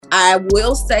I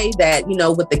will say that,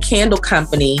 with the candle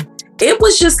company, it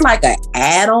was just like an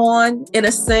add-on in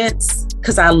a sense,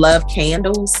 because I love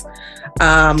candles.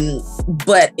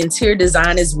 But interior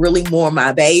design is really more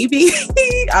my baby,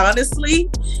 honestly.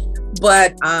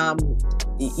 But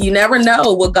you never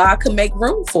know what God could make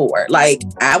room for. Like,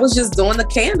 I was just doing the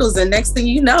candles, and next thing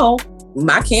you know,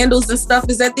 my candles and stuff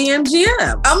is at the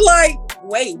MGM. I'm like,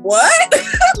 wait, what?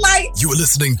 You're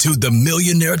listening to The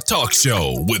Millionaire Talk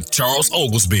Show with Charles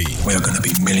Oglesby. We're going to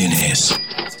be millionaires.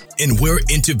 And we're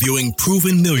interviewing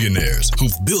proven millionaires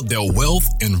who've built their wealth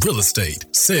in real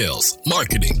estate, sales,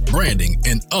 marketing, branding,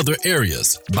 and other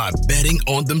areas by betting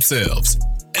on themselves.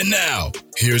 And now,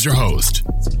 here's your host,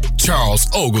 Charles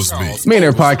Oglesby.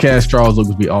 Millionaire Podcast, Charles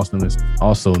Oglesby,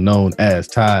 also known as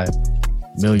Ty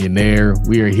Millionaire.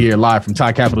 We are here live from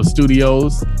Ty Capital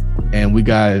Studios, and we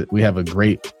have a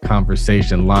great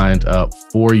conversation lined up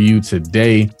for you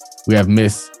today. We have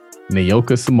Miss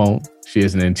Nayoka Simone. She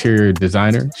is an interior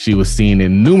designer. She was seen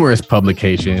in numerous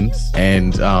publications,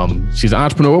 and she's an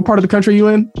entrepreneur. What part of the country are you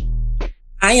in?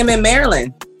 I am in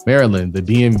Maryland. Maryland, the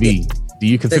DMV. Do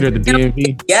you consider the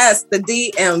DMV? Yes, the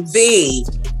DMV.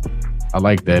 I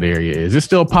like that area. Is it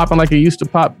still popping like it used to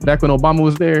pop back when Obama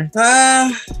was there?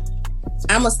 I'm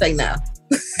going to say no.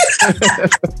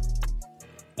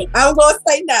 I'm going to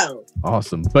say no.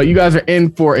 Awesome. But you guys are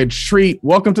in for a treat.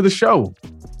 Welcome to the show.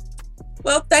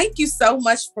 Well, thank you so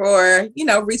much for,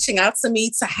 reaching out to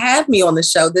me to have me on the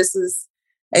show. This is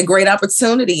a great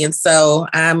opportunity. And so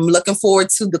I'm looking forward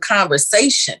to the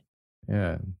conversation.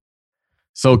 Yeah.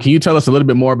 So can you tell us a little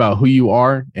bit more about who you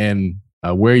are and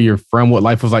where you're from, what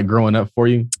life was like growing up for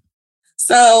you?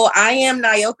 So I am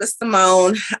Nayoka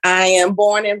Simone. I am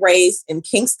born and raised in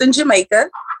Kingston, Jamaica.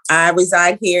 I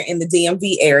reside here in the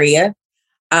DMV area.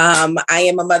 I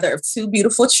am a mother of two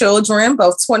beautiful children,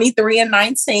 both 23 and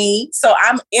 19. So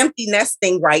I'm empty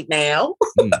nesting right now,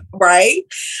 right?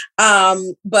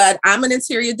 But I'm an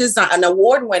interior designer, an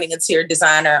award-winning interior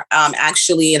designer,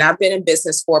 actually, and I've been in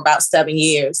business for about 7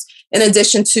 years. In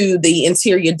addition to the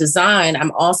interior design,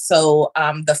 I'm also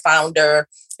the founder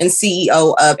and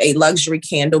CEO of a luxury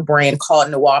candle brand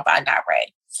called Noir by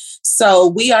Nayoka. So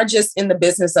we are just in the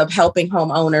business of helping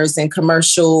homeowners and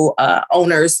commercial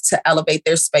owners to elevate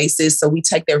their spaces. So we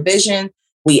take their vision,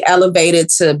 we elevate it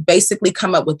to basically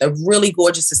come up with a really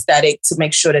gorgeous aesthetic to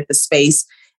make sure that the space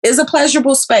is a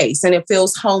pleasurable space and it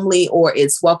feels homely or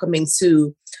it's welcoming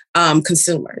to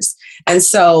consumers. And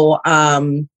so,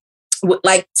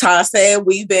 like Todd said,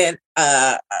 we've been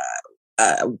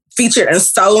featured in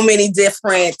so many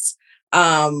different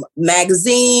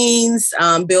magazines,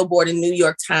 Billboard in New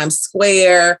York, Times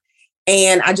Square.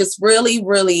 And I just really,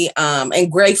 really I'm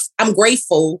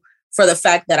grateful for the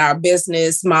fact that our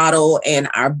business model and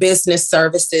our business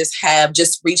services have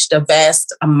just reached a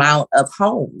vast amount of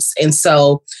homes. And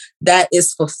so that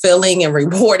is fulfilling and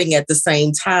rewarding at the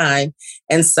same time.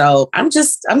 And so I'm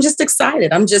just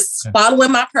excited. I'm just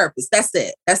following my purpose. That's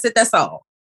it. That's all.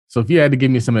 So if you had to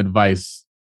give me some advice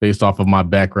based off of my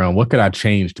background, what could I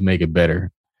change to make it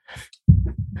better?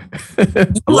 A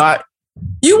lot.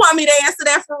 You want me to answer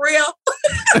that for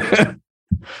real?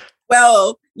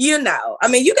 Well, you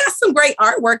got some great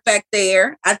artwork back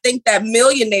there. I think that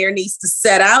millionaire needs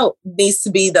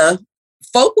to be the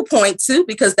focal point too,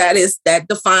 because that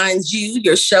defines you,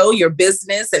 your show, your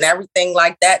business, and everything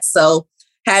like that. So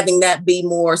having that be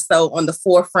more so on the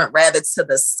forefront rather to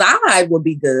the side would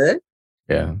be good.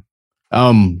 Yeah.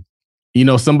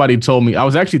 Somebody told me, I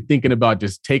was actually thinking about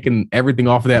just taking everything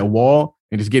off of that wall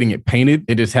and just getting it painted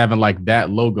and just having like that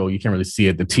logo. You can't really see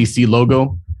it. The TC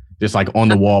logo, just like on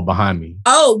the wall behind me.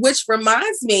 Oh, which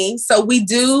reminds me. So we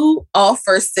do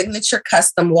offer signature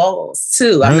custom walls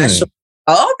too. I'm not sure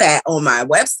all that on my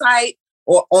website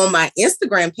or on my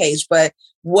Instagram page, but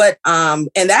and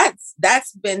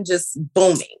that's been just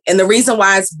booming. And the reason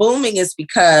why it's booming is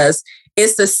because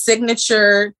it's a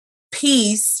signature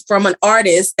piece from an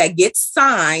artist that gets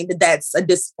signed, that's a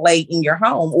display in your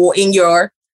home or in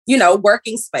your,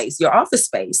 working space, your office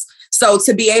space. So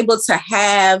to be able to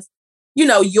have,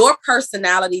 your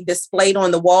personality displayed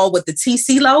on the wall with the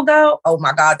TC logo, oh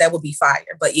my God, that would be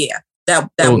fire. But yeah, that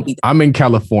would be. I'm in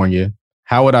California.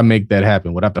 How would I make that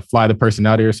happen? Would I have to fly the person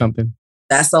out here or something?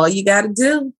 That's all you got to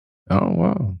do. Oh,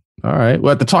 wow. All right. We'll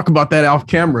have to talk about that off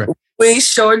camera. We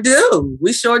sure do.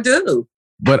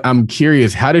 But I'm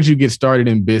curious, how did you get started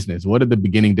in business? What did the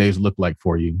beginning days look like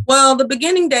for you? Well, the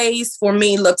beginning days for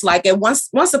me looked like it. Once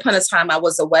upon a time, I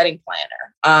was a wedding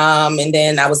planner. And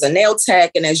then I was a nail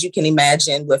tech. And as you can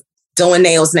imagine, with doing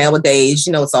nails nowadays,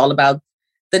 it's all about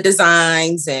the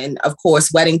designs. And of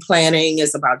course, wedding planning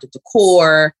is about the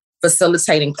decor.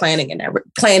 facilitating planning and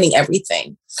planning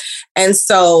everything. And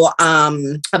so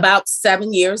about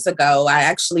 7 years ago, I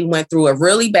actually went through a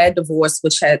really bad divorce,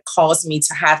 which had caused me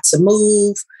to have to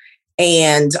move.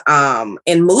 And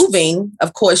in moving,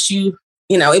 of course, it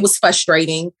was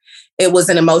frustrating. It was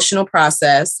an emotional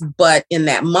process. But in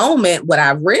that moment, what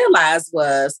I realized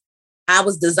was I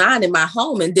was designing my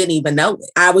home and didn't even know it.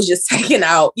 I was just taking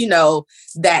out,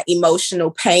 that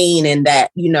emotional pain and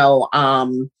that,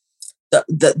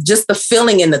 just the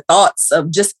feeling and the thoughts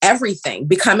of just everything,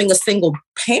 becoming a single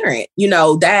parent,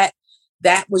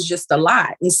 that was just a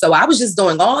lot. And so I was just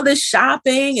doing all this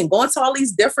shopping and going to all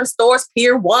these different stores,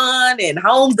 Pier 1 and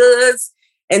Home Goods,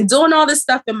 and doing all this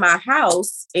stuff in my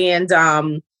house. And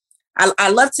I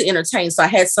love to entertain. So I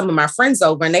had some of my friends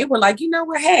over and they were like, you know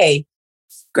what? Hey,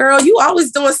 girl, you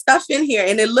always doing stuff in here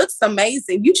and it looks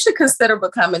amazing. You should consider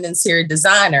becoming an interior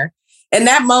designer. In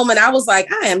that moment, I was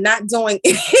like, I am not doing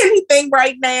anything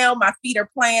right now. My feet are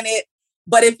planted.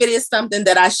 But if it is something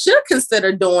that I should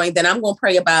consider doing, then I'm going to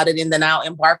pray about it and then I'll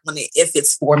embark on it if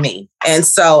it's for me. And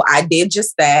so I did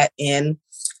just that. And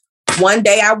one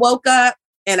day I woke up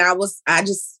and I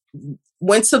just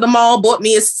went to the mall, bought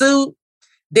me a suit,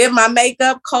 did my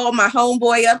makeup, called my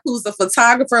homeboy up, who's a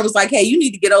photographer, and was like, hey, you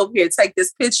need to get over here and take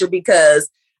this picture because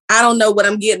I don't know what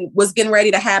was getting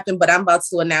ready to happen, but I'm about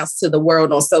to announce to the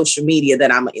world on social media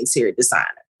that I'm an interior designer.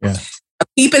 Yeah.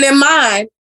 Keeping in mind,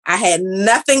 I had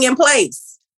nothing in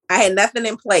place. I had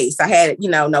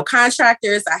no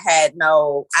contractors. I had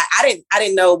I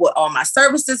didn't know what all my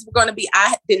services were going to be.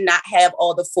 I did not have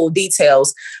all the full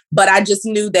details, but I just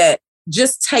knew that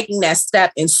just taking that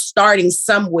step and starting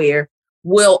somewhere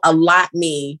will allow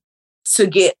me to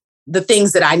get the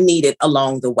things that I needed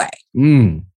along the way.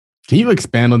 Can you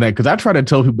expand on that? Because I try to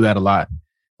tell people that a lot.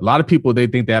 A lot of people, they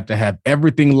think they have to have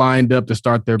everything lined up to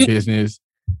start their business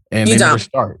and they never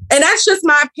start. And that's just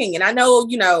my opinion. I know,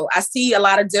 I see a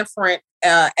lot of different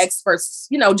experts,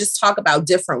 just talk about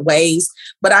different ways,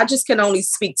 but I just can only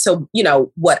speak to,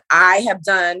 what I have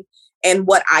done and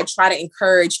what I try to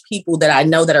encourage people that I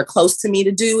know that are close to me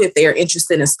to do if they're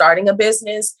interested in starting a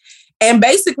business. And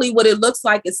basically what it looks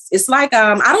like, it's like,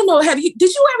 I don't know, did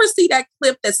you ever see that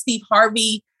clip that Steve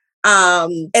Harvey,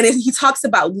 he talks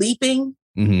about leaping?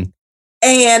 Mm-hmm.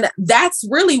 And that's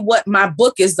really what my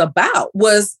book is about,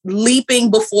 was leaping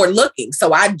before looking.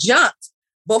 So I jumped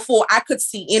before I could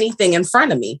see anything in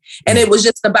front of me. And it was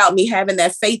just about me having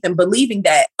that faith and believing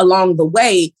that along the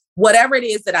way, whatever it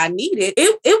is that I needed,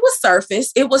 it was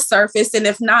surface. It was surface. And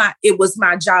if not, it was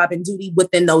my job and duty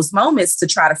within those moments to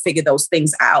try to figure those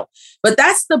things out. But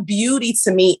that's the beauty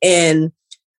to me in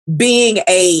being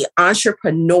an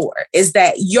entrepreneur, is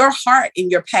that your heart and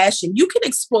your passion, you can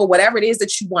explore whatever it is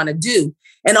that you want to do.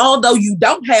 And although you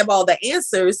don't have all the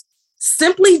answers,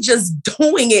 simply just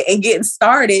doing it and getting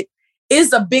started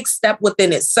is a big step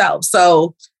within itself.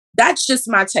 So that's just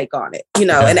my take on it,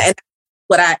 and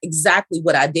exactly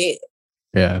what I did.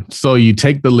 Yeah. So you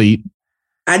take the leap.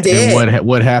 I did. And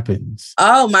what happens?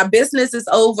 Oh, my business is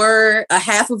over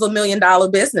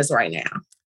 $500,000 business right now.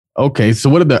 Okay. So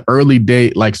what are the early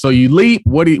days? Like, so you leap,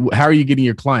 how are you getting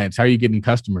your clients? How are you getting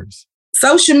customers?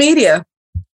 Social media.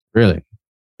 Really?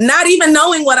 Not even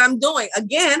knowing what I'm doing.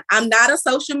 Again, I'm not a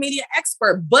social media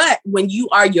expert, but when you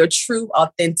are your true,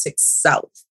 authentic self,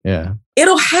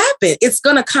 it'll happen. It's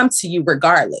going to come to you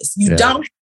regardless. You don't have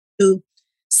to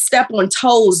step on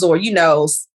toes or,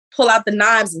 pull out the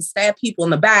knives and stab people in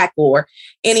the back or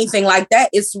anything like that.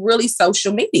 It's really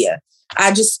social media.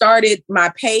 I just started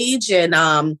my page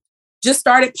and just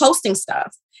started posting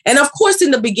stuff. And of course,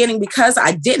 in the beginning, because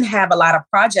I didn't have a lot of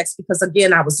projects, because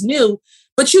again, I was new,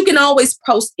 but you can always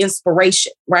post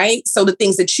inspiration, right? So the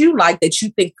things that you like, that you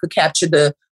think could capture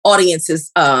the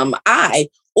audience's eye,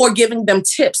 or giving them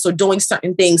tips or doing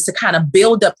certain things to kind of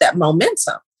build up that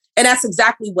momentum. And that's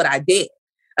exactly what I did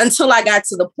until I got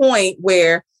to the point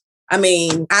where,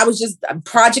 I was just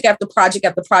project after project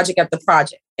after project after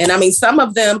project. And some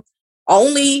of them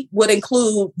only would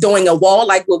include doing a wall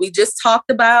like what we just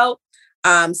talked about.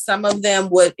 Some of them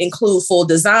would include full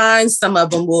designs. Some of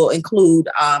them will include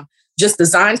just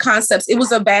design concepts. It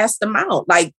was a vast amount.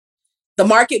 Like the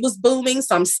market was booming.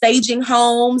 So I'm staging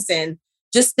homes and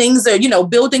just things are,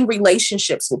 building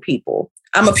relationships with people.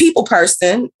 I'm a people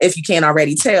person, if you can't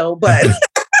already tell, but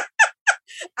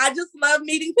I just love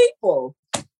meeting people.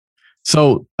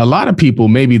 So a lot of people,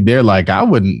 maybe they're like, I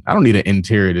don't need an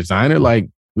interior designer. Like,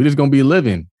 we're just going to be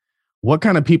living. What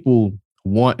kind of people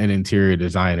want an interior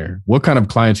designer? What kind of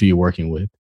clients are you working with?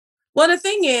 Well, the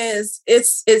thing is,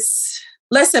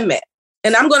 let's admit,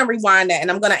 and I'm going to rewind that and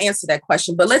I'm going to answer that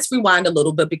question, but let's rewind a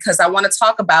little bit because I want to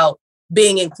talk about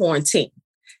being in quarantine.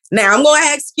 Now I'm going to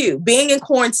ask you, being in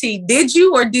quarantine, did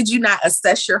you or did you not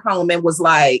assess your home and was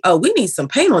like, oh, we need some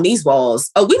paint on these walls.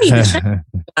 Oh, we need to change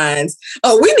lines.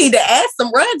 Oh, we need to add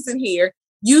some rugs in here.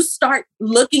 You start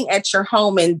looking at your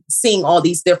home and seeing all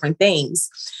these different things.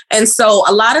 And so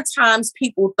a lot of times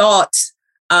people thought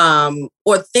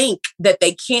or think that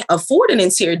they can't afford an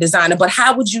interior designer, but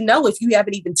how would you know if you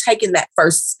haven't even taken that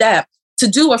first step to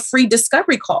do a free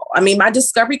discovery call? I mean, my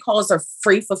discovery calls are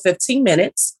free for 15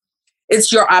 minutes.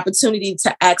 It's your opportunity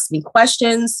to ask me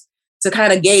questions, to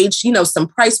kind of gauge, some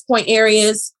price point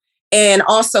areas, and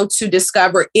also to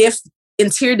discover if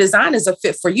interior design is a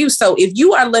fit for you. So if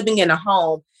you are living in a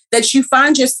home that you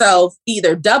find yourself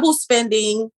either double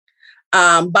spending,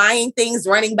 buying things,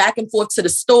 running back and forth to the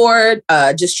store,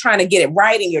 just trying to get it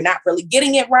right and you're not really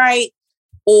getting it right,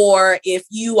 or if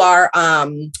you are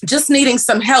just needing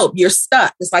some help, you're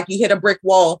stuck. It's like you hit a brick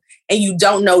wall and you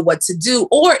don't know what to do.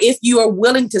 Or if you are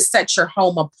willing to set your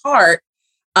home apart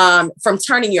from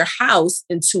turning your house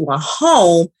into a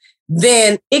home,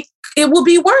 then it will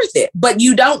be worth it. But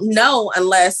you don't know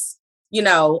unless,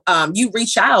 you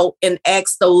reach out and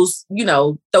ask those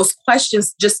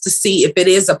questions just to see if it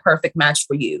is a perfect match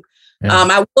for you. Yeah.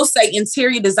 I will say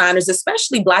interior designers,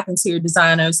 especially Black interior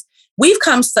designers, we've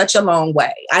come such a long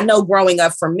way. I know growing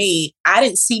up for me, I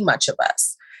didn't see much of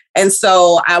us. And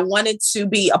so I wanted to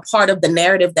be a part of the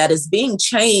narrative that is being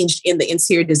changed in the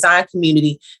interior design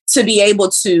community to be able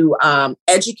to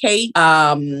educate,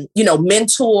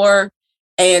 mentor,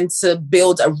 and to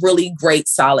build a really great,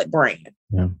 solid brand.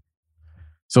 Yeah.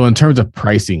 So in terms of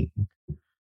pricing,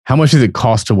 how much does it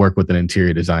cost to work with an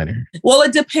interior designer? Well,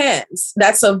 it depends.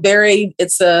 That's a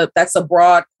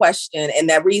broad question. And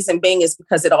that reason being is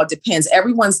because it all depends.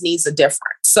 Everyone's needs are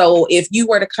different. So if you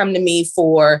were to come to me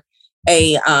for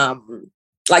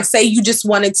say you just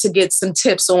wanted to get some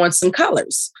tips on some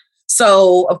colors.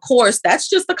 So of course, that's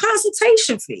just a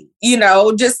consultation fee,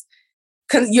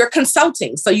 you're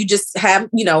consulting. So you just have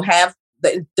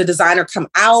the designer come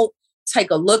out,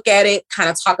 take a look at it, kind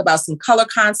of talk about some color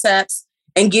concepts,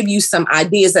 and give you some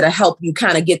ideas that'll help you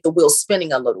kind of get the wheel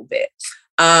spinning a little bit.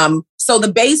 So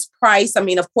the base price,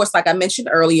 of course, like I mentioned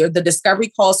earlier, the discovery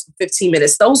calls for 15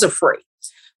 minutes, those are free.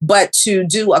 But to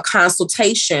do a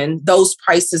consultation, those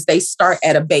prices, they start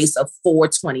at a base of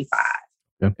 $425.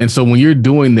 And so when you're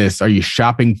doing this, are you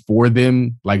shopping for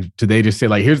them? Like, do they just say,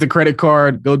 like, here's the credit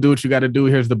card, go do what you got to do,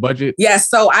 here's the budget? Yeah,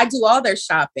 so I do all their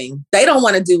shopping. They don't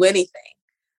want to do anything.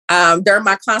 During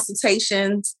my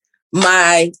consultations,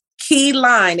 my key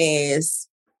line is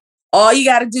all you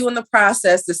got to do in the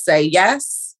process is say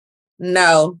yes,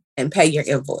 no, and pay your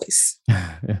invoice.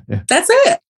 That's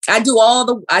it. I do all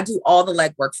the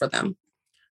legwork for them.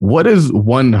 What is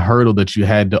one hurdle that you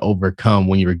had to overcome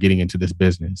when you were getting into this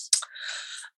business?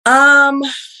 One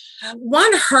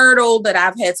hurdle that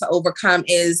I've had to overcome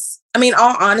is,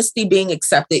 all honesty, being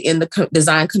accepted in the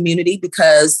design community,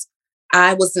 because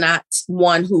I was not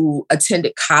one who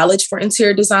attended college for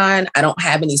interior design. I don't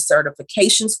have any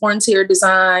certifications for interior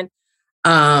design.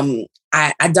 I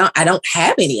don't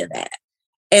have any of that.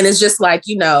 And it's just like,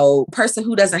 person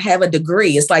who doesn't have a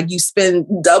degree, it's like you spend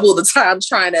double the time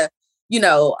trying to,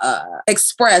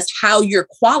 express how you're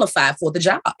qualified for the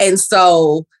job. And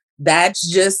so that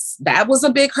was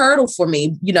a big hurdle for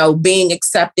me, being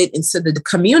accepted into the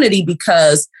community,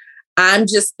 because I'm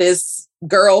just this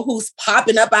girl who's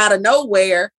popping up out of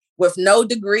nowhere with no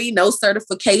degree, no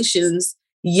certifications,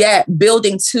 yet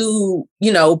building two,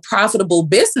 profitable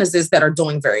businesses that are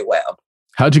doing very well.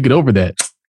 How'd you get over that?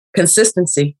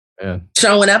 Consistency. Yeah.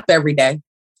 Showing up every day.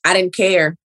 I didn't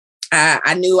care.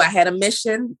 I knew I had a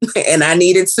mission and I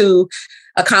needed to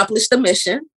accomplish the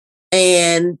mission.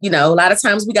 And, a lot of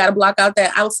times we got to block out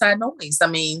that outside noise.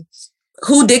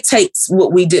 Who dictates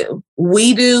what we do?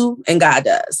 We do, and God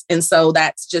does. And so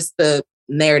that's just the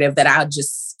narrative that I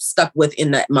just stuck with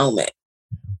in that moment.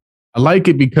 I like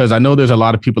it because I know there's a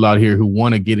lot of people out here who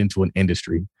want to get into an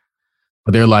industry,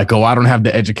 but they're like, oh, I don't have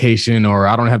the education, or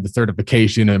I don't have the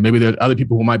certification, or maybe there's other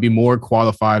people who might be more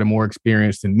qualified and more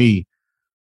experienced than me.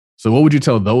 So what would you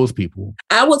tell those people?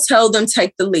 I will tell them,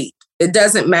 take the leap. It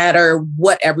doesn't matter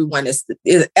what everyone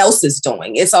else is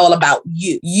doing. It's all about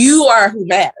you. You are who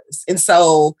matters. And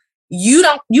so you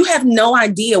have no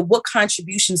idea what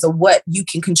contributions or what you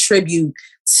can contribute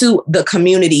to the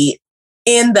community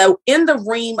in the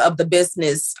realm of the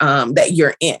business that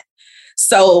you're in.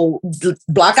 So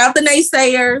block out the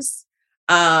naysayers.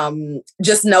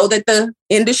 Just know that the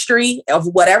industry of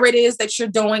whatever it is that you're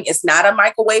doing is not a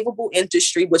microwavable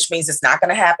industry, which means it's not going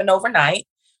to happen overnight.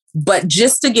 But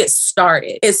just to get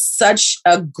started is such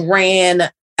a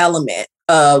grand element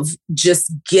of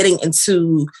just getting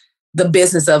into the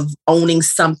business of owning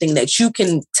something that you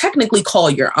can technically call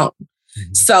your own.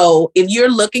 Mm-hmm. So if you're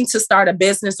looking to start a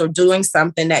business or doing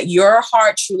something that your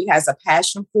heart truly has a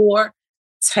passion for,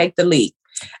 take the leap.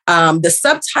 The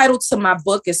subtitle to my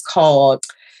book is called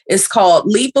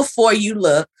Leap Before You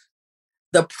Look,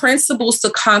 The Principles to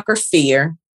Conquer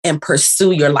Fear and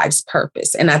Pursue Your Life's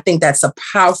Purpose. And I think that's a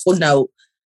powerful note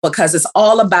because it's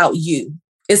all about you.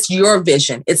 It's your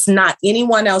vision. It's not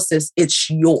anyone else's. It's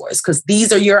yours because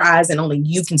these are your eyes and only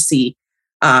you can see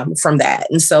from that.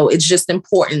 And so it's just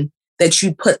important that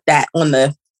you put that on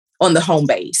the home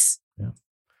base. Yeah.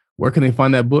 Where can they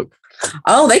find that book?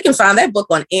 Oh, they can find that book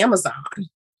on Amazon.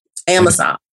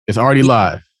 It's already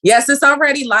live. Yes, it's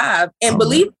already live. And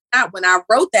believe it or not, when I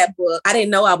wrote that book, I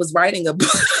didn't know I was writing a book.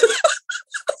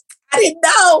 I didn't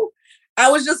know. I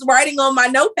was just writing on my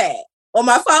notepad on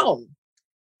my phone.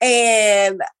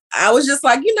 And I was just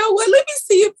like, you know what? Let me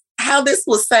see how this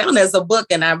will sound as a book.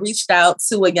 And I reached out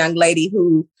to a young lady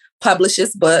who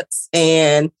publishes books.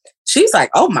 And she's like,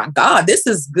 oh my God, this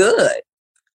is good.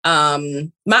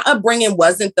 My upbringing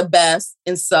wasn't the best.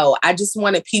 And so I just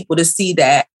wanted people to see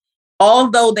that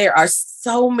although there are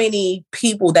so many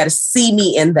people that see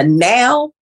me in the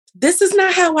now, this is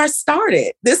not how I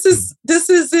started. This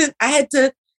isn't, I had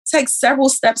to take several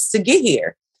steps to get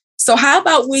here. So how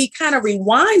about we kind of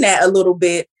rewind that a little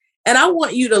bit? And I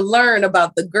want you to learn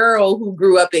about the girl who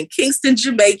grew up in Kingston,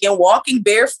 Jamaica, walking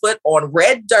barefoot on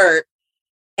red dirt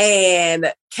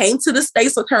and came to the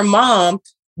States with her mom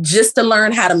just to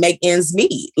learn how to make ends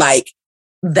meet. Like,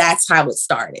 that's how it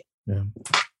started. Yeah.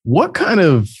 What kind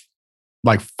of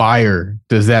fire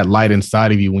does that light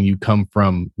inside of you when you come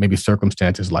from maybe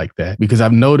circumstances like that? Because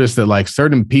I've noticed that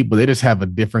certain people, they just have a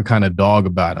different kind of dog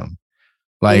about them.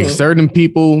 Certain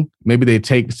people, maybe they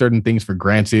take certain things for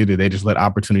granted or they just let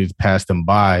opportunities pass them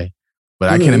by. But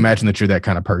I can't imagine that you're that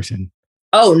kind of person.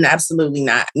 Oh, absolutely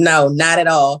not. No, not at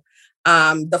all.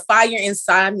 The fire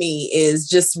inside me is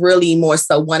just really more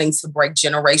so wanting to break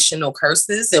generational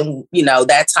curses and,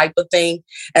 that type of thing.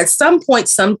 At some point,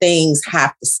 some things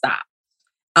have to stop.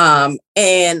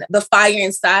 And the fire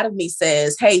inside of me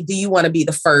says, hey, do you want to be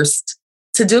the first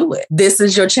to do it? This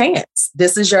is your chance.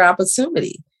 This is your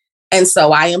opportunity. And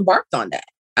so I embarked on that.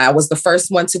 I was the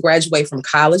first one to graduate from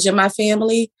college in my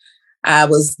family. I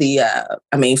was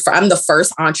I'm the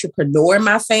first entrepreneur in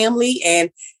my family. And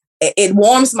it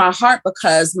warms my heart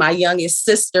because my youngest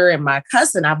sister and my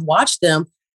cousin, I've watched them.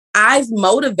 I've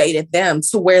motivated them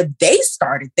to where they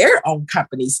started their own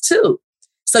companies too.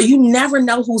 So you never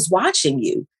know who's watching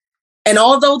you. And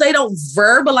although they don't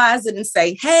verbalize it and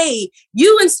say, hey,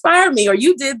 you inspired me or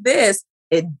you did this,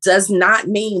 it does not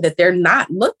mean that they're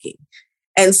not looking.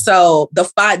 And so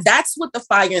that's what the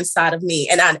fire inside of me.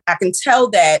 And I can tell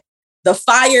that the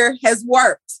fire has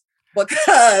worked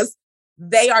because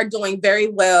they are doing very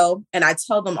well. And I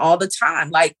tell them all the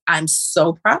time, I'm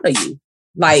so proud of you.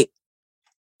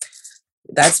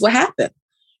 That's what happened.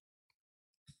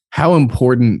 How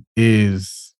important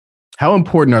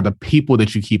are the people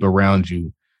that you keep around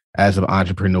you as an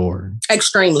entrepreneur?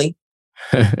 Extremely.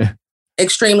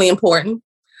 Extremely important.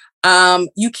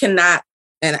 You cannot,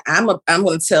 and I'm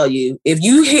going to tell you, if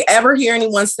you ever hear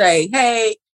anyone say,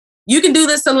 hey, you can do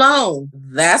this alone,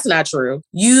 that's not true.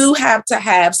 You have to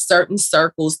have certain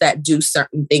circles that do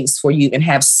certain things for you and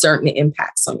have certain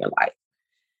impacts on your life.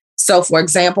 So, for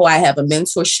example, I have a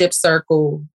mentorship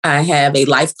circle. I have a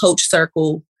life coach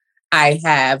circle. I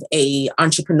have a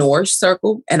entrepreneur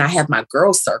circle, and I have my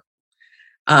girl circle.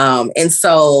 And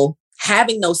so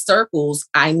having those circles,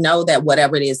 I know that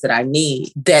whatever it is that I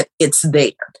need, that it's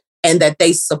there and that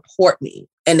they support me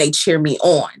and they cheer me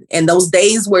on. And those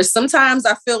days where sometimes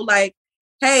I feel like,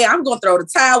 hey, I'm going to throw the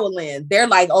towel in. They're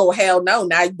like, oh, hell no.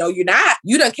 Now, no, you're not.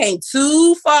 You done came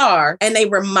too far. And they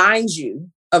remind you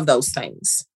of those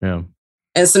things. Yeah.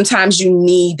 And sometimes you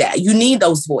need that. You need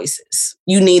those voices.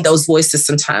 You need those voices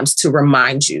sometimes to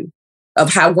remind you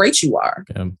of how great you are.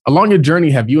 Yeah. Along your journey,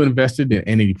 have you invested in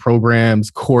any programs,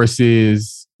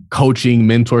 courses, coaching,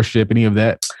 mentorship, any of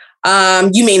that?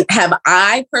 You mean have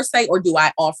I per se, or do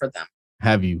I offer them?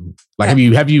 Have you?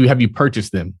 Have you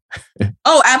purchased them?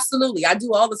 Oh, absolutely. I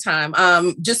do all the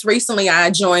time. Just recently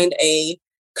I joined a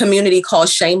community called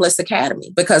Shameless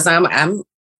Academy because I'm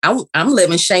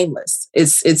living shameless.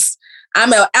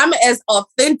 I'm as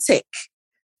authentic.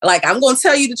 I'm going to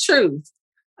tell you the truth.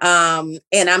 And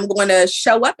I'm going to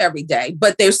show up every day,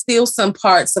 but there's still some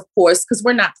parts, of course, because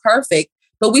we're not perfect,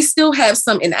 but we still have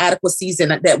some inadequacies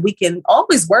in it that we can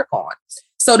always work on.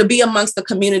 So to be amongst the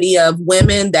community of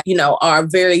women that, are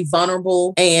very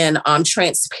vulnerable and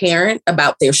transparent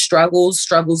about their struggles,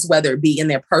 whether it be in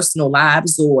their personal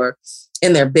lives or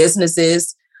in their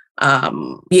businesses, I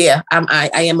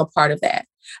am a part of that.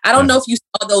 I don't know if you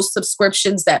saw those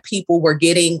subscriptions that people were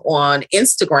getting on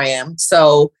Instagram.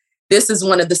 So this is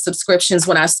one of the subscriptions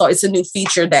when I saw it's a new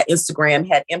feature that Instagram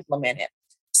had implemented.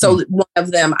 So one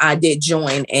of them I did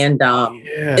join and I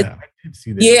did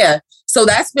see that. Yeah. So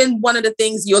that's been one of the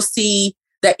things you'll see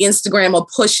that Instagram will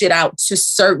push it out to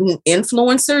certain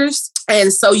influencers.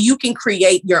 And so you can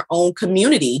create your own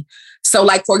community. So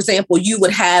like, for example, you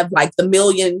would have like the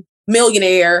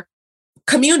millionaire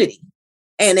community.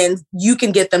 And then you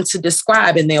can get them to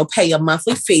describe and they'll pay a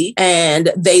monthly fee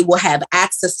and they will have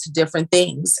access to different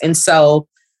things. And so,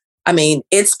 I mean,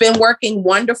 it's been working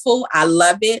wonderful. I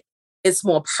love it. It's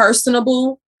more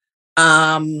personable.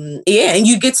 And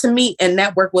you get to meet and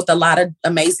network with a lot of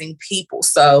amazing people.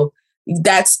 So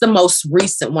that's the most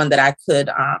recent one that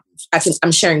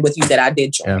I'm sharing with you that I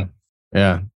did join.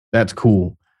 Yeah, that's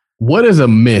cool. What is a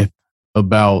myth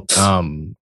about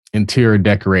interior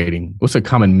decorating? What's a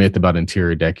common myth about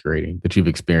interior decorating that you've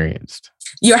experienced?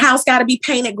 Your house got to be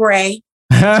painted gray.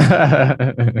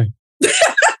 That's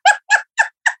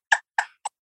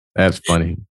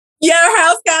funny. Your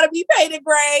house got to be painted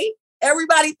gray.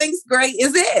 Everybody thinks gray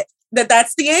is it.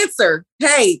 That's the answer.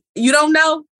 Hey, you don't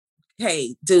know?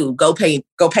 Hey, dude, go paint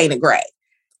it gray.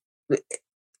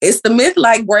 It's the myth.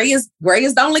 Like gray is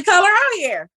the only color out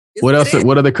here. What else?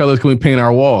 What other colors can we paint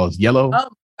our walls? Yellow? Oh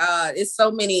it's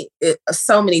so many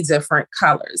different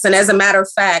colors. And as a matter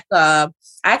of fact, I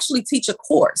actually teach a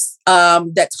course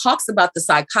that talks about the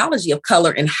psychology of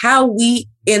color and how we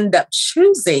end up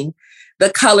choosing the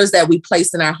colors that we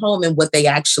place in our home and what they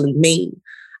actually mean.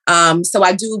 So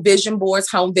I do vision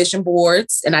boards, home vision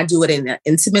boards, and I do it in an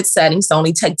intimate setting. So I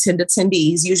only take 10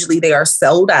 attendees. Usually they are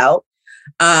sold out.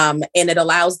 And it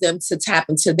allows them to tap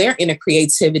into their inner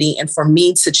creativity and for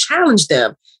me to challenge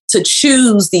them to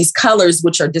choose these colors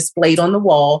which are displayed on the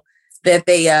wall that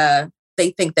they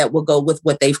think that will go with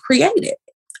what they've created.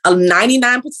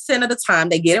 99% of the time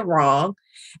they get it wrong.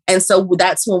 And so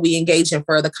that's when we engage in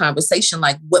further conversation,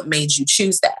 like what made you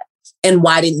choose that? And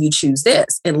why didn't you choose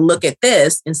this? And look at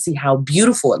this and see how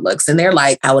beautiful it looks. And they're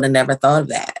like, I would have never thought of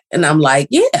that. And I'm like,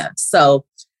 yeah. So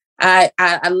I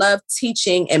love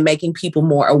teaching and making people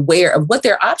more aware of what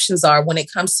their options are when it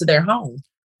comes to their home.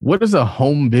 What is a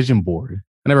home vision board?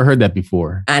 I never heard that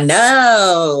before. I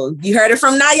know. You heard it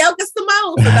from Nayoka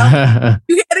Simone. So don't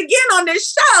you hear it again on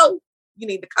this show, you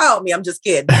need to call me. I'm just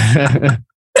kidding.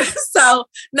 So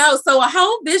a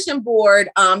home vision board,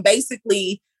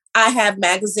 basically, I have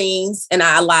magazines and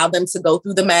I allow them to go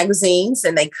through the magazines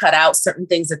and they cut out certain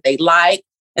things that they like.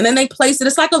 And then they place it.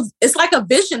 It's like a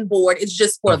vision board. It's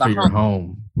just for the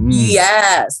home.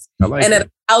 Yes. And it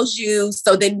allows you.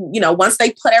 So then, once they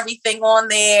put everything on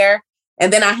there,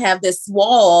 and then I have this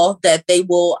wall that they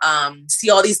will see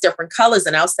all these different colors.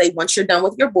 And I'll say, once you're done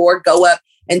with your board, go up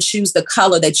and choose the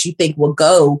color that you think will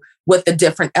go with the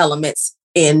different elements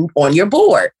on your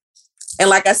board. And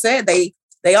like I said, they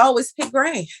always pick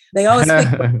gray. They always pick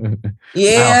gray. Yeah.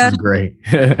 My house is gray.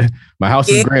 My house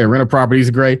is gray. Rental property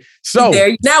is gray. So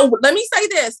now let me say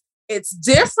this. It's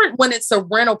different when it's a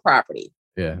rental property.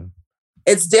 Yeah.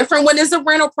 It's different when it's a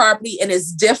rental property and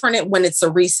it's different when it's a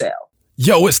resale.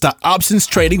 Yo, it's the Options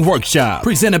Trading Workshop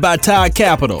presented by Tide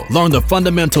Capital. Learn the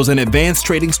fundamentals and advanced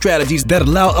trading strategies that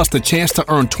allow us the chance to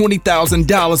earn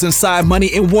 $20,000 in side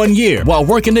money in 1 year while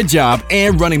working a job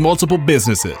and running multiple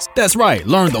businesses. That's right.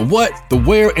 Learn the what, the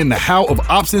where, and the how of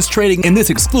options trading in this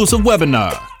exclusive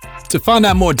webinar. To find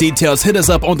out more details, hit us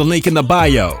up on the link in the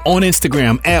bio, on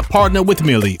Instagram at Partner with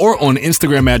Millie, or on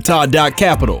Instagram at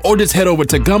Todd.capital, or just head over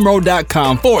to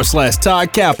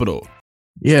Gumroad.com/Todd Capital.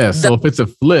 Yeah, so if it's a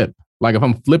flip, like if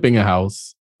I'm flipping a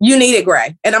house. You need it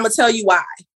gray. And I'm going to tell you why.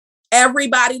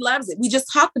 Everybody loves it. We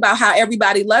just talked about how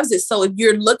everybody loves it. So if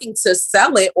you're looking to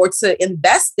sell it or to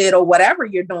invest it or whatever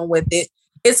you're doing with it,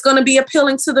 it's going to be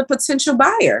appealing to the potential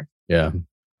buyer. Yeah.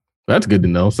 That's good to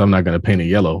know. So I'm not going to paint it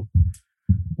yellow.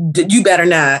 You better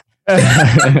not.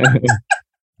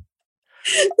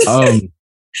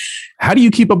 How do you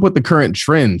keep up with the current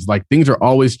trends? Like things are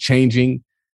always changing.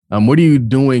 What are you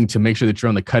doing to make sure that you're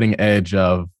on the cutting edge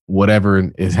of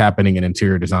whatever is happening in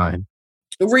interior design?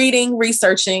 Reading,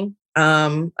 researching.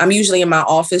 I'm usually in my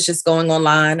office just going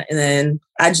online and then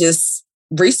I just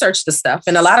research the stuff.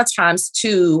 And a lot of times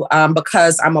too,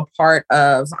 because I'm a part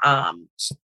of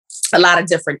a lot of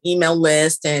different email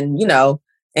lists and,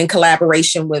 in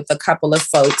collaboration with a couple of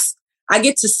folks, I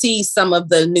get to see some of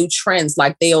the new trends,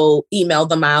 like they'll email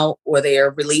them out or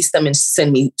they'll release them and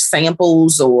send me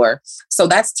samples so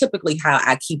that's typically how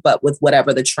I keep up with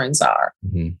whatever the trends are.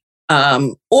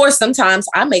 Mm-hmm. Or sometimes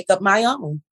I make up my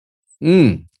own.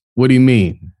 What do you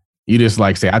mean? You just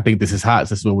like say, I think this is hot.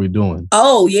 This is what we're doing.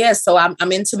 Oh, yeah. So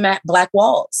I'm into matte black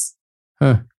walls.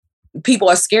 Huh. People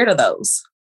are scared of those.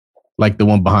 Like the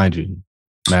one behind you.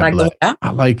 Matte Like black. I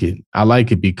like it. I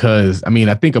like it because, I mean,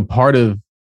 I think a part of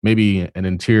maybe an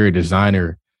interior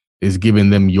designer is giving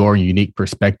them your unique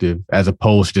perspective as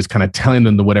opposed to just kind of telling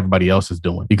them what everybody else is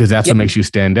doing, because that's what makes you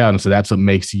stand out. And so that's what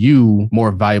makes you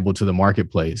more valuable to the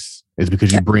marketplace, is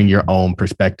because you bring your own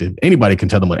perspective. Anybody can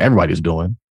tell them what everybody's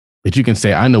doing, but you can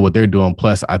say, I know what they're doing.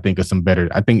 Plus, I think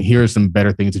here are some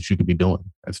better things that you could be doing.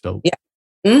 That's dope. Yeah.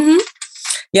 Mm-hmm.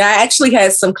 Yeah, I actually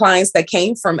had some clients that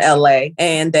came from LA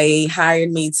and they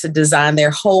hired me to design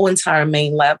their whole entire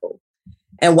main level.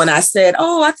 And when I said,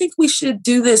 oh, I think we should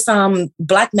do this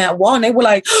black matte wall, and they were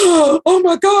like, oh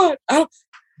my God, I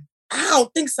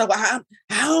don't think so. I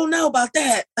don't know about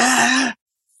that. I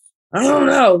don't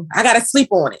know. I got to sleep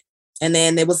on it. And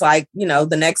then it was like,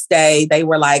 the next day they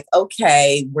were like,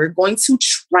 okay, we're going to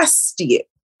trust you.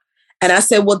 And I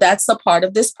said, well, that's a part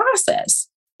of this process.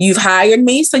 You've hired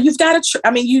me, so you've got to,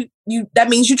 that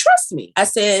means you trust me. I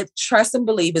said, trust and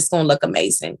believe it's going to look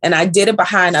amazing. And I did it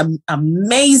behind an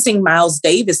amazing Miles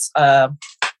Davis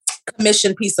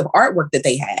commissioned piece of artwork that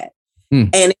they had.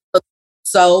 And it looked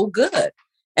so good.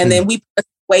 And then we put a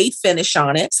suede finish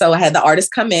on it. So I had the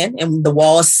artist come in, and the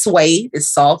wall is suede. It's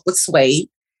soft with suede.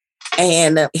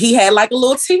 And he had like a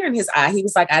little tear in his eye. He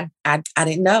was like, I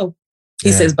didn't know.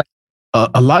 He says, but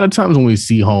a lot of times when we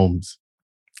see homes,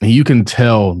 and you can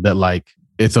tell that like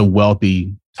it's a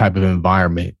wealthy type of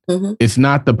environment. Mm-hmm. It's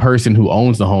not the person who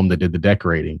owns the home that did the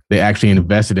decorating. They actually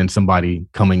invested in somebody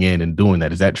coming in and doing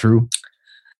that. Is that true?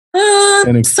 To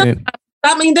an extent?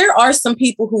 There are some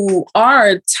people who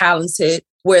are talented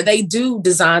where they do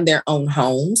design their own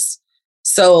homes.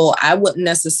 So I wouldn't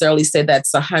necessarily say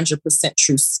that's 100%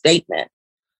 true statement.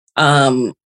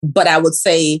 But I would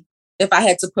say if I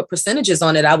had to put percentages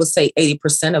on it, I would say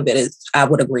 80% of it is, I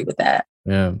would agree with that.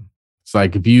 Yeah. It's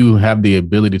like if you have the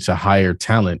ability to hire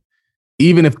talent,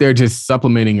 even if they're just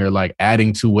supplementing or like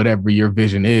adding to whatever your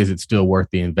vision is, it's still worth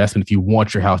the investment if you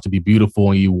want your house to be beautiful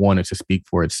and you want it to speak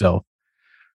for itself.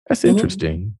 That's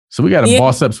interesting. So we got to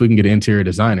boss up so we can get an interior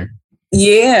designer.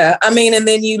 Yeah. And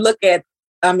then you look at,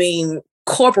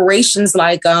 corporations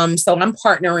like, so I'm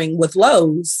partnering with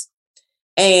Lowe's,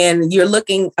 and you're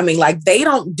looking, they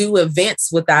don't do events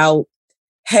without,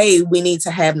 hey, we need to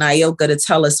have Nayoka to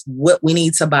tell us what we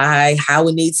need to buy, how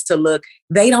it needs to look.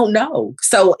 They don't know.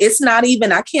 So it's not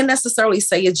even, I can't necessarily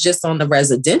say it's just on the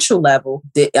residential level.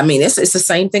 It's the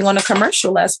same thing on the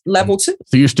commercial level too.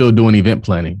 So you're still doing event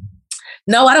planning?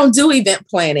 No, I don't do event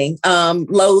planning.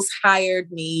 Lowe's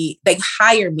hired me. They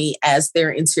hire me as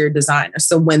their interior designer.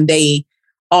 So when they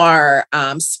are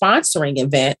sponsoring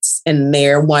events and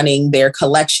they're wanting their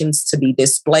collections to be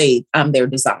displayed, I'm their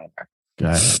designer.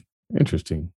 Got it.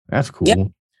 Interesting. That's cool.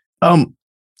 Yep.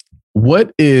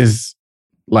 What is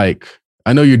like,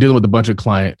 I know you're dealing with a bunch of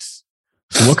clients.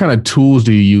 So what kind of tools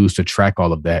do you use to track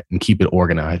all of that and keep it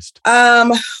organized?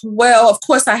 Well, of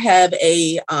course I have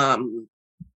an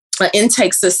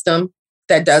intake system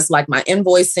that does like my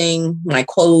invoicing, my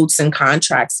quotes and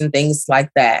contracts and things like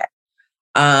that.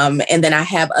 And then I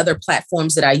have other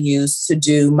platforms that I use to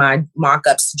do my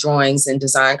mock-ups, drawings, and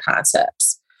design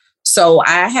concepts. So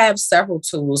I have several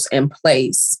tools in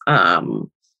place,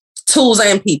 tools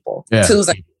and people.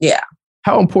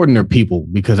 How important are people?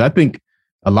 Because I think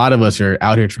a lot of us are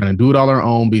out here trying to do it all our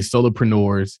own, be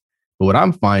solopreneurs. But what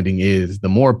I'm finding is the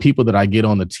more people that I get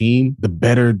on the team, the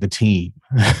better the team.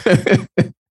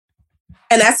 And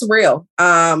that's real.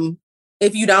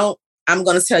 If you don't, I'm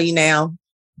going to tell you now,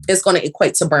 it's going to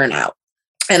equate to burnout.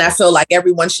 And I feel like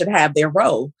everyone should have their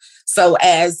role. So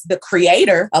as the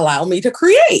creator, allow me to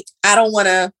create. I don't want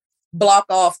to block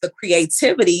off the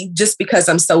creativity just because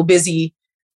I'm so busy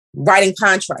writing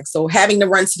contracts or having to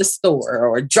run to the store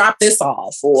or drop this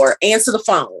off or answer the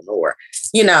phone or,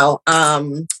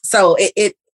 so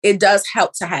it does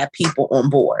help to have people on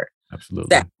board. Absolutely.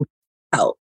 That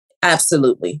help.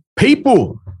 Absolutely.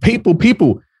 People.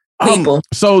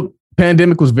 So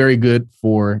pandemic was very good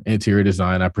for interior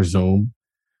design, I presume.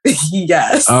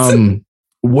 Yes.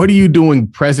 What are you doing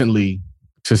presently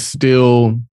to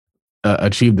still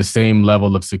achieve the same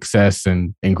level of success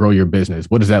and grow your business?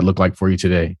 What does that look like for you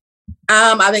today?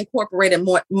 I've incorporated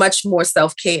much more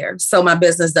self-care. So my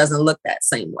business doesn't look that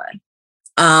same way.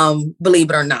 Believe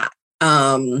it or not.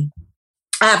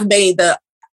 I've made the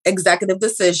executive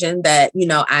decision that,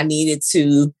 I needed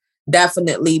to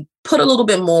definitely put a little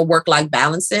bit more work-life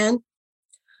balance in.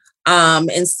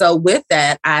 And so with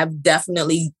that, I've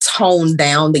definitely toned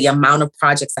down the amount of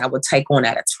projects I would take on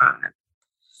at a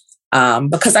time.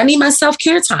 Because I need my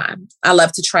self-care time. I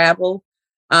love to travel.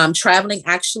 Traveling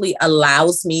actually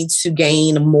allows me to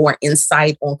gain more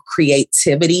insight on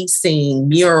creativity, seeing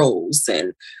murals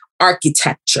and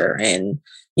architecture and,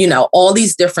 all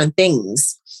these different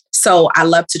things. So I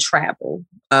love to travel,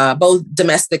 both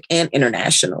domestic and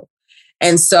international.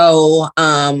 And so,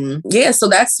 so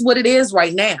that's what it is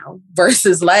right now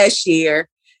versus last year.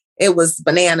 It was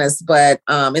bananas, but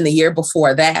in the year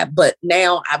before that. But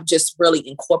now I've just really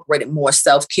incorporated more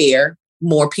self-care,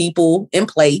 more people in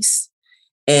place.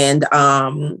 And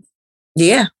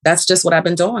that's just what I've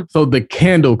been doing. So the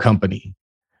candle company,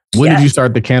 when did you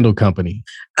start the candle company?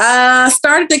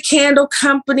 Started the candle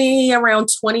company around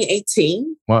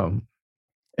 2018. Wow.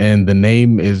 And the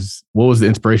name what was the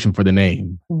inspiration for the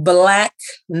name? Black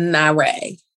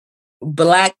Nare,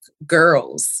 Black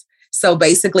Girls. So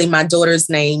basically my daughter's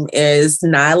name is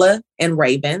Nyla and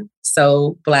Raven.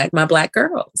 So my Black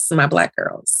Girls.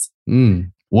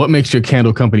 What makes your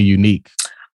candle company unique?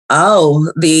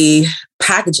 Oh, the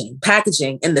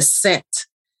packaging and the scent.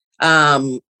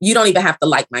 You don't even have to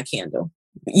light my candle.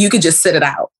 You could just sit it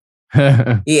out.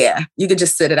 Yeah, you could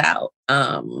just sit it out.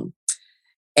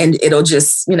 And it'll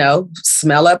just,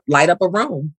 smell up, light up a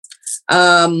room.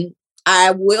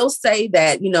 I will say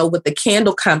that, with the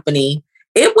candle company,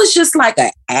 it was just like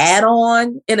an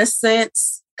add-on in a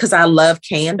sense, because I love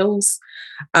candles.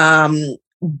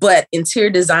 But interior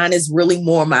design is really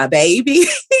more my baby,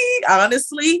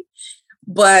 honestly.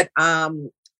 But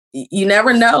you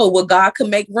never know what God can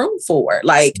make room for.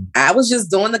 Like, I was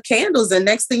just doing the candles, and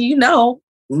next thing you know,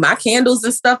 my candles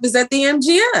and stuff is at the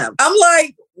MGM. I'm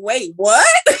like, wait, what?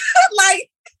 Like,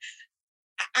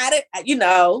 I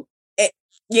didn't,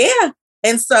 yeah.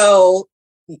 And so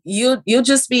you'll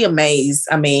just be amazed.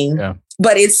 I mean,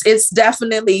 but it's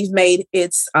definitely made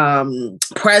its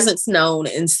presence known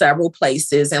in several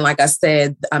places. And like I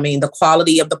said, I mean, the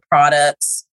quality of the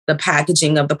products, the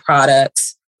packaging of the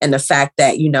products, and the fact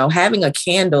that, having a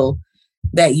candle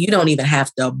that you don't even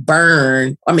have to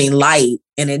light,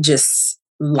 and it just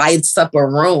lights up a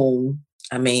room.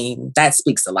 I mean, that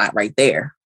speaks a lot right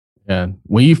there. Yeah.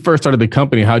 When you first started the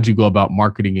company, how'd you go about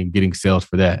marketing and getting sales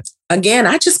for that? Again,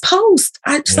 I just post.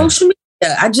 Social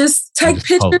media. I just take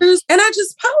pictures and I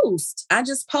just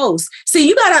post.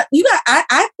 See,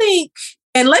 I think,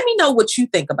 and let me know what you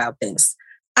think about this.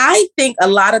 I think a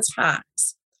lot of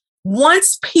times,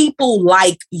 once people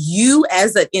like you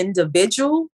as an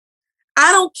individual,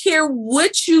 I don't care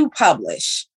what you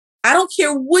publish. I don't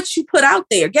care what you put out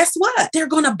there. Guess what? They're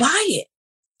going to buy it.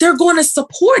 They're going to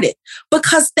support it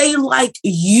because they like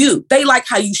you. They like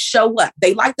how you show up.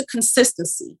 They like the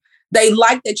consistency. They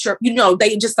like that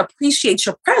they just appreciate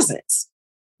your presence.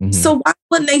 Mm-hmm. So why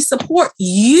wouldn't they support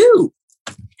you?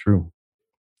 True.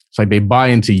 It's like they buy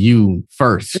into you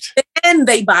first. And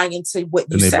they buy into what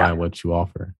you sell. And they buy what you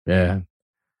offer. Yeah.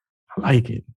 I like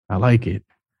it.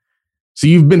 So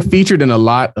you've been featured in a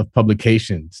lot of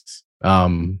publications.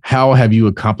 How have you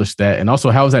accomplished that? And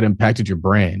also, how has that impacted your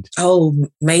brand? Oh,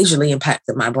 majorly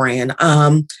impacted my brand.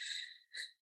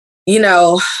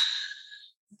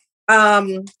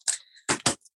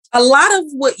 A lot of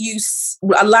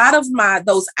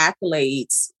those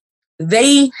accolades,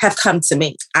 they have come to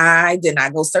me. I did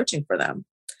not go searching for them.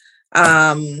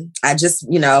 I just,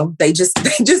 they just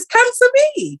come to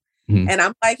me. Mm-hmm. And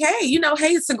I'm like, hey,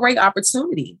 it's a great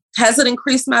opportunity. Has it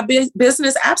increased my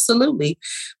business? Absolutely.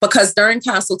 Because during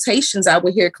consultations, I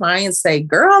would hear clients say,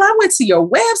 girl, I went to your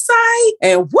website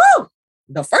and whoo,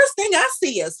 the first thing I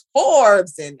see is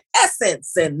Forbes and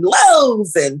Essence and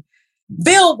Lowe's and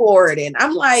Billboard. And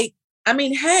I'm like,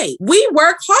 hey, we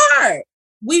work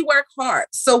hard.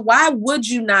 So why would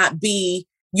you not be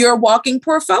your walking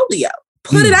portfolio?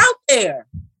 Put it out there.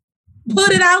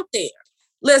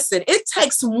 Listen, it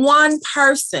takes one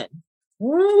person,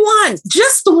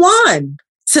 just one,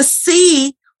 to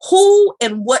see who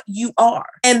and what you are.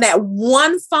 And that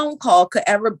one phone call could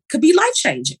be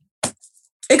life-changing.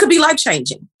 It could be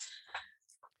life-changing.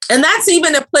 And that's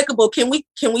even applicable. Can we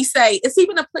say it's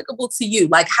even applicable to you?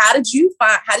 Like, how did you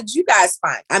guys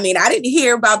find? I mean, I didn't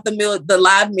hear about the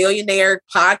Live Millionaire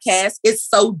podcast. It's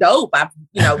so dope. I've,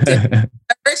 did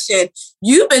research, and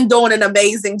you've been doing an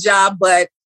amazing job, but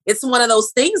it's one of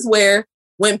those things where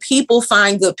when people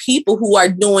find good people who are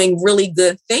doing really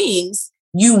good things,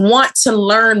 you want to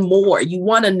learn more. You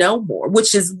want to know more,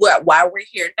 which is why we're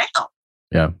here now.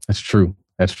 Yeah, that's true.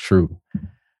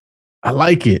 I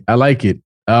like it.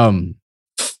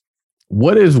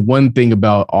 What is one thing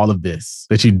about all of this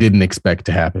that you didn't expect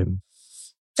to happen?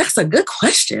 That's a good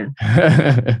question.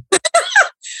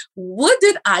 What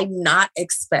did I not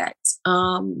expect?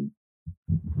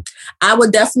 I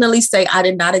would definitely say I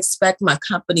did not expect my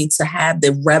company to have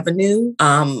the revenue,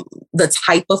 the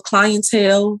type of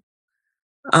clientele,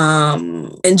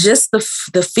 and just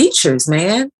the features,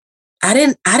 man. I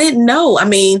didn't know. I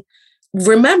mean,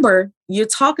 remember, you're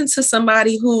talking to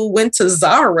somebody who went to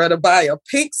Zara to buy a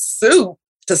pink suit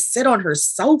to sit on her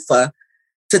sofa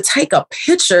to take a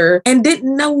picture and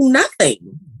didn't know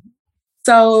nothing.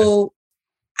 So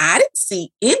I didn't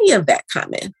see any of that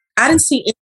coming. I didn't see any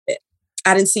of it.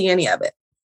 I didn't see any of it.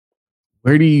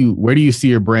 Where do you see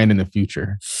your brand in the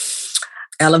future?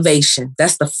 Elevation.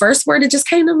 That's the first word that just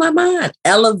came to my mind.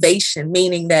 Elevation,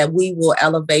 meaning that we will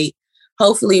elevate.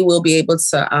 Hopefully we'll be able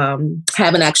to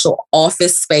have an actual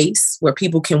office space where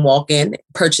people can walk in,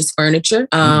 purchase furniture,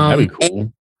 That'd be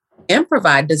cool. and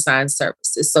provide design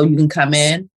services. So you can come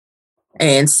in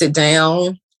and sit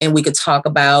down and we could talk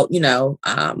about,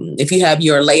 if you have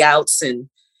your layouts and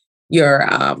your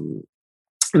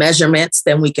measurements,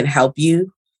 then we can help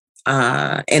you.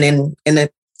 And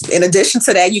in addition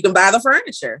to that, you can buy the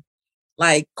furniture,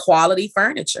 like quality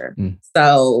furniture.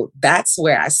 So that's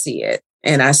where I see it.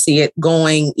 And I see it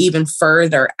going even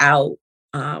further out.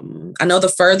 I know the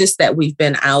furthest that we've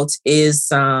been out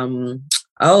is, I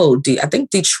think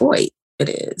Detroit it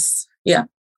is. Yeah.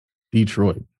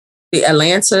 Detroit. The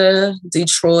Atlanta,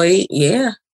 Detroit.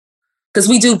 Yeah. Because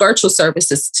we do virtual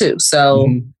services too. So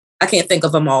I can't think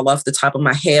of them all off the top of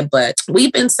my head, but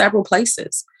we've been several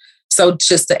places. So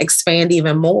just to expand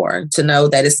even more, to know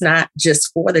that it's not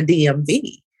just for the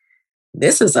DMV.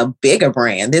 This is a bigger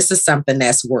brand. This is something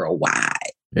that's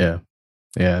worldwide. Yeah.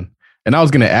 Yeah. And I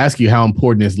was going to ask you how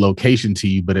important is location to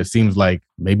you, but it seems like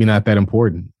maybe not that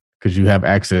important because you have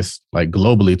access like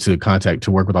globally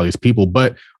to work with all these people.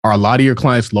 But are a lot of your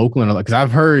clients local? And because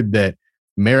I've heard that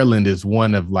Maryland is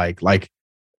one of like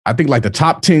I think like the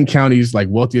top 10 counties, like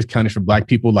wealthiest counties for Black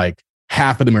people, like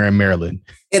half of them are in Maryland.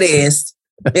 It is.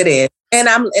 It is. And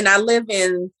I live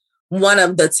in one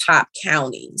of the top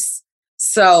counties.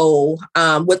 So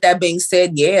with that being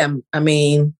said, the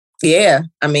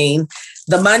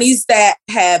monies that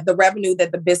have the revenue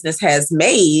that the business has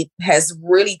made has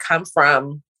really come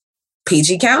from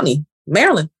PG County,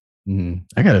 Maryland.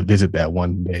 I got to visit that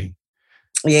one day.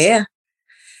 Yeah.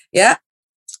 Yeah.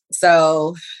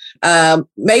 So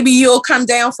maybe you'll come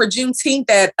down for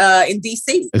Juneteenth in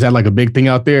DC. Is that like a big thing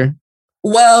out there?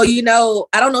 Well,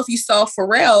 I don't know if you saw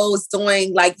Pharrell was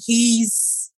doing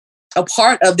he's a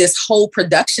part of this whole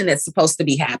production that's supposed to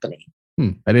be happening.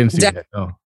 I didn't see that.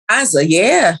 No.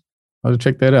 Yeah. I'll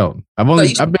check that out. I've been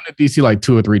to DC like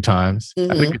 2 or 3 times.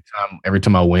 I think every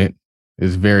time I went,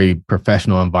 it's very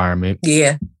professional environment.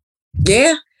 Yeah.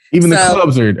 Yeah. Even the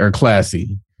clubs are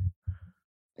classy.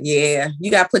 Yeah.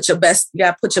 You gotta put your best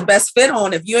fit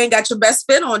on. If you ain't got your best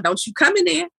fit on, don't you come in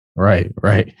there. Right.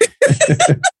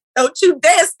 Don't you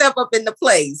dare step up in the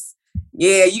place.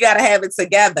 Yeah, you gotta have it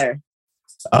together.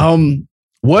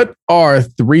 What are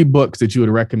 3 books that you would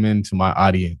recommend to my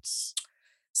audience?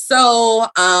 So,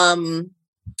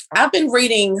 I've been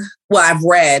reading. Well, I've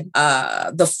read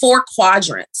The 4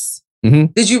 Quadrants.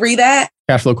 Did you read that?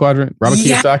 Cash Flow Quadrant, Robert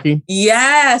Kiyosaki.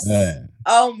 Yes.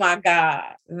 Oh my God,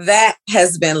 that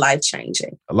has been life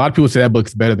changing. A lot of people say that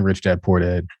book's better than Rich Dad Poor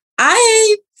Dad.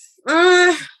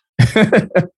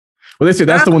 Well, they say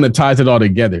that's the one that ties it all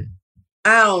together.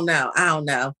 I don't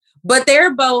know. But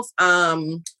they're both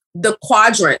the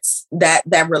quadrants that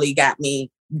really got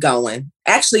me going.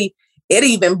 Actually, it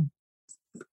even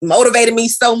motivated me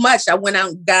so much. I went out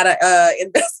and got an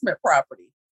investment property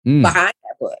behind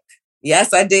that book.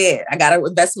 Yes, I did. I got an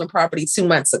investment property 2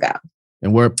 months ago.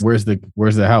 And where's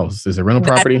the house? Is it rental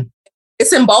property?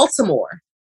 It's in Baltimore.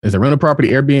 Is it rental property,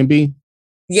 Airbnb?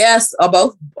 Yes, or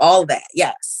both, all that.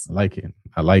 Yes. I like it.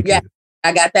 Yeah,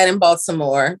 I got that in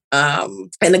Baltimore. And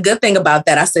the good thing about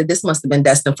that, I said, this must have been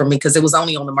destined for me because it was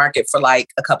only on the market for like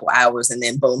a couple hours and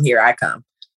then boom, here I come.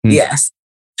 Yes.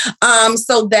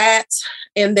 So that,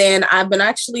 and then I've been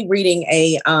actually reading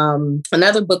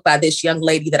another book by this young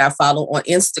lady that I follow on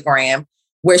Instagram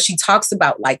where she talks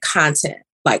about content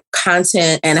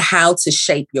and how to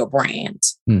shape your brand.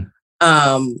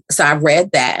 So I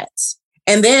read that.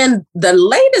 And then the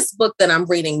latest book that I'm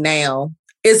reading now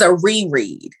is a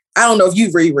reread. I don't know if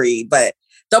you reread, but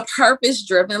The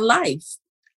Purpose-Driven Life.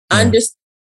 Understanding,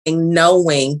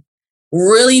 knowing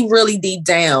really, really deep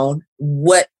down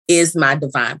what is my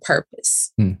divine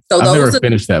purpose. So I've never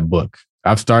finished that book.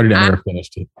 I've started and never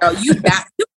finished it. Oh, you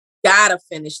gotta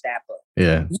finish that book.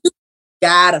 Yeah. You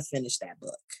gotta finish that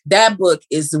book. That book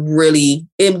is really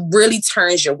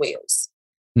turns your wheels.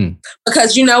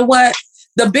 Because you know what?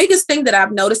 The biggest thing that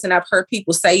I've noticed and I've heard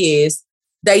people say is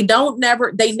they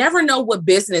never know what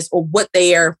business or what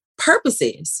their purpose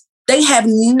is. They have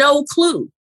no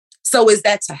clue. So is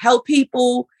that to help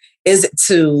people? Is it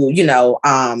to,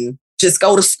 just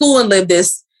go to school and live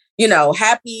this,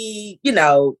 happy,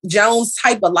 Jones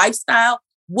type of lifestyle?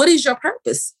 What is your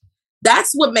purpose?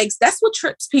 That's what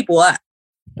trips people up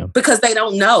because they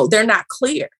don't know. They're not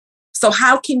clear. So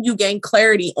how can you gain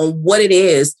clarity on what it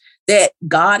is that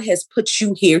God has put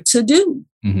you here to do?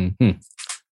 Mm-hmm.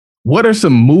 What are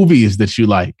some movies that you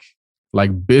like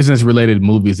business related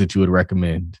movies that you would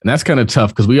recommend? And that's kind of tough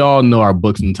because we all know our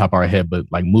books on the top of our head, but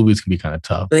like movies can be kind of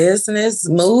tough. Business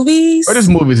movies? Or just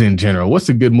movies in general. What's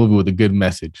a good movie with a good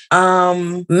message?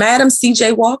 Madam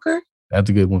C.J. Walker. That's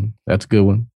a good one.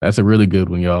 That's a really good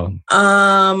one, y'all.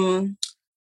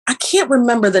 I can't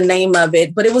remember the name of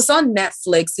it, but it was on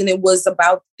Netflix and it was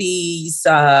about these,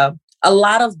 a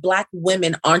lot of Black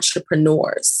women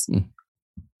entrepreneurs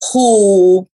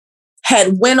who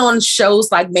had went on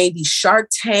shows like maybe Shark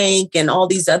Tank and all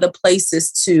these other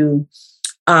places to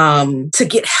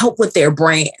get help with their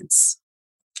brands.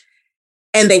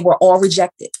 And they were all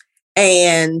rejected.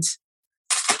 And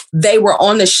they were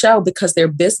on the show because their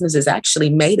businesses actually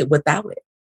made it without it.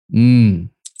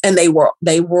 And they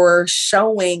were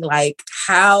showing like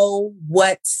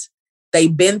what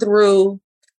they've been through.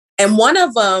 And one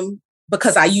of them,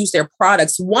 because I use their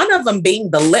products, one of them being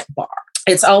the lip bar.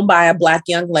 It's owned by a Black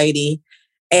young lady.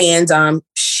 And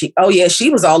she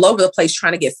was all over the place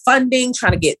trying to get funding,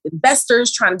 trying to get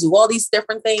investors, trying to do all these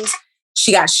different things.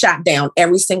 She got shot down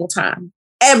every single time.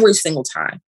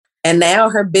 And now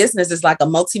her business is like a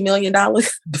multi-million-dollar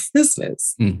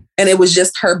business. And it was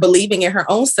just her believing in her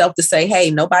own self to say,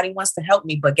 hey, nobody wants to help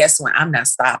me, but guess what? I'm not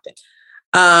stopping.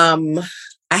 I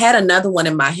had another one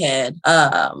in my head.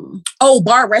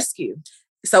 Bar Rescue.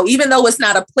 So even though it's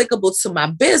not applicable to my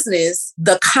business,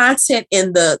 the content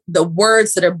and the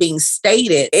words that are being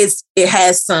stated, it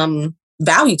has some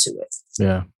value to it.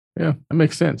 Yeah. That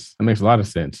makes sense. That makes a lot of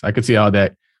sense. I could see how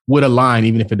that would align,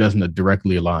 even if it doesn't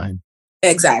directly align.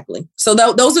 Exactly. So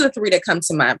those are the three that come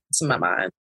to my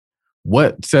mind.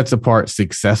 What sets apart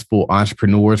successful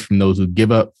entrepreneurs from those who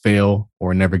give up, fail,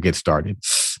 or never get started?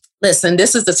 Listen,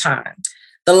 this is the time.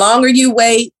 The longer you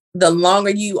wait, the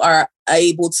longer you are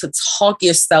able to talk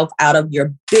yourself out of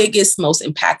your biggest, most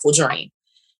impactful dream.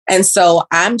 And so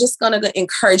I'm just going to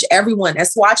encourage everyone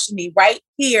that's watching me right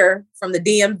here from the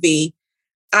DMV.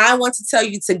 I want to tell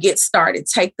you to get started,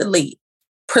 take the lead,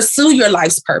 pursue your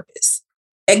life's purpose,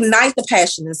 ignite the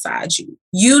passion inside you,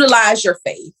 utilize your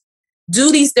faith,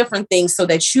 do these different things so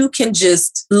that you can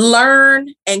just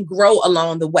learn and grow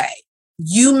along the way.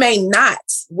 You may not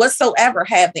whatsoever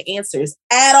have the answers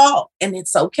at all, and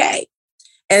it's okay.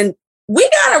 And we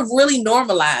got to really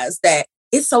normalize that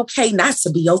it's okay not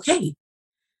to be okay.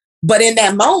 But in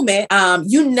that moment,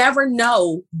 you never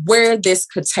know where this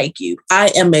could take you.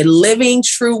 I am a living,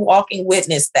 true, walking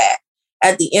witness that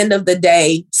at the end of the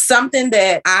day, something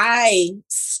that I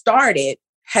started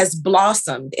has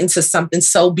blossomed into something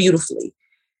so beautifully.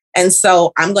 And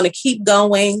so I'm going to keep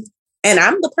going. And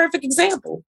I'm the perfect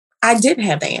example. I didn't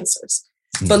have the answers.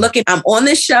 But look, I'm on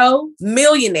this show,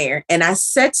 millionaire. And I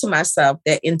said to myself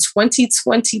that in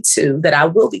 2022 that I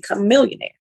will become a millionaire.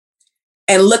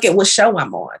 And look at what show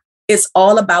I'm on. It's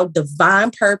all about divine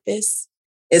purpose.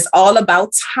 It's all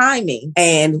about timing.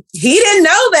 And he didn't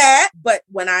know that. But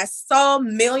when I saw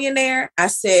millionaire, I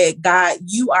said, God,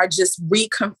 you are just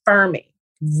reconfirming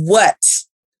what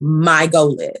my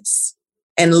goal is.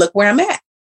 And look where I'm at.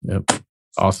 Yep.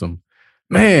 Awesome.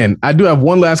 Man, I do have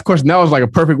one last question. That was like a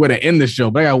perfect way to end the show.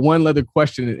 But I got one other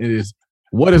question. It is,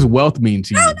 what does wealth mean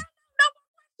to you?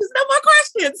 No more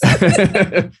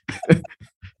questions.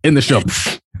 In the show.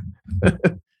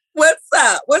 What's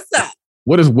up?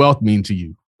 What does wealth mean to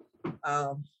you?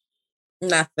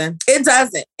 Nothing. It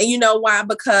doesn't. And you know why?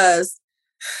 Because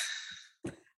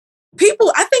I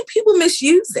think people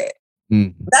misuse it.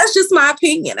 That's just my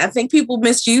opinion. I think people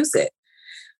misuse it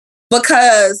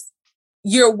because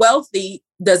you're wealthy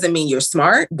doesn't mean you're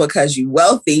smart. Because you're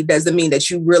wealthy doesn't mean that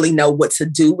you really know what to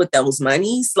do with those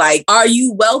monies. Like, are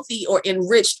you wealthy or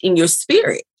enriched in your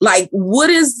spirit? Like, what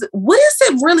does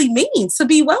it really mean to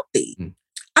be wealthy?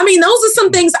 I mean, those are some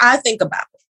things I think about.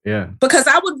 Yeah. Because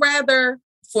I would rather,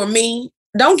 for me,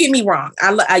 don't get me wrong.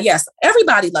 Yes,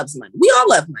 everybody loves money. We all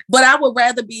love money. But I would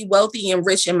rather be wealthy and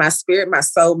rich in my spirit, my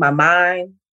soul, my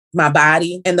mind, my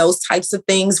body, and those types of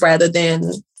things rather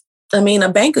than, a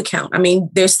bank account.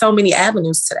 There's so many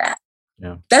avenues to that.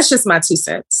 Yeah. That's just my 2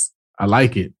 cents. I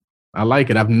like it.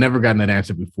 I've never gotten that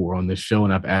answer before on this show,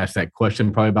 and I've asked that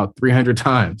question probably about 300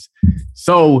 times.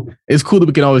 So it's cool that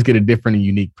we can always get a different and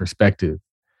unique perspective.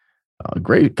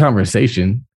 Great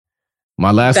conversation.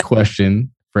 My last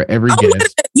question for every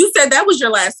guest. You said that was your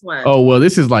last one. Oh, well,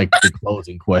 this is like the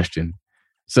closing question.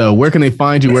 So where can they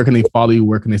find you? Where can they follow you?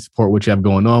 Where can they support what you have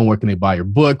going on? Where can they buy your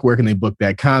book? Where can they book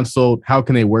that consult? How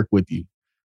can they work with you?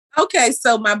 Okay,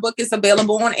 so my book is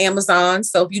available on Amazon.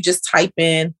 So if you just type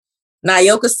in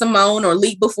Nayoka Simone or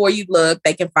Leap Before You Look,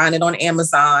 they can find it on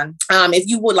Amazon. If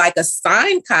you would like a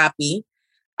signed copy,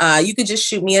 you could just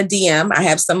shoot me a DM. I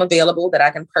have some available that I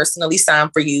can personally sign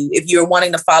for you. If you're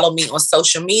wanting to follow me on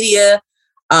social media,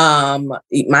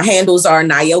 my handles are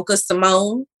Nayoka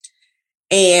Simone.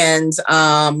 And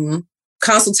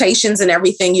consultations and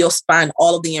everything, you'll find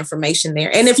all of the information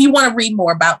there. And if you want to read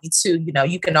more about me too,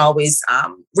 you can always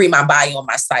read my bio on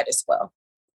my site as well.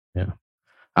 Yeah,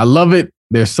 I love it.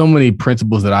 There's so many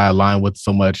principles that I align with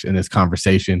so much in this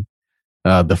conversation.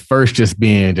 The first just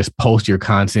being just post your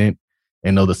content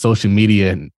and know the social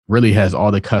media really has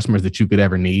all the customers that you could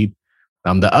ever need.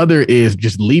 The other is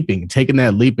just taking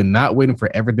that leap and not waiting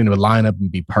for everything to line up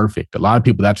and be perfect. A lot of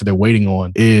people, that's what they're waiting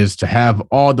on, is to have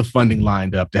all the funding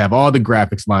lined up, to have all the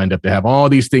graphics lined up, to have all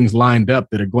these things lined up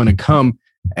that are going to come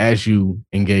as you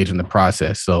engage in the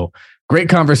process. So great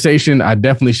conversation. I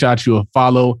definitely shot you a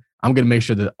follow. I'm going to make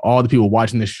sure that all the people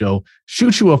watching this show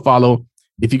shoot you a follow.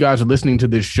 If you guys are listening to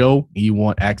this show and you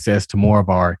want access to more of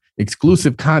our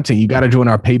exclusive content, you got to join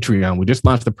our Patreon. We just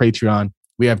launched the Patreon.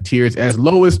 We have tiers as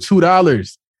low as $2,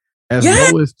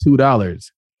 low as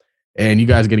 $2. And you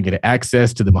guys are going to get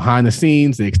access to the behind the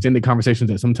scenes, the extended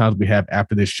conversations that sometimes we have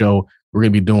after this show. We're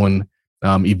going to be doing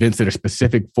events that are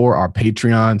specific for our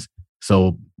Patreons.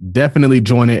 So definitely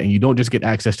join it. And you don't just get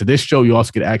access to this show. You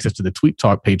also get access to the Tweet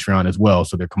Talk Patreon as well.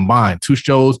 So they're combined. 2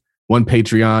 shows, 1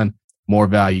 Patreon, more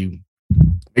value.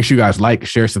 Make sure you guys like,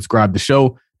 share, subscribe to the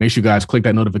show. Make sure you guys click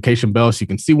that notification bell so you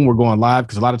can see when we're going live,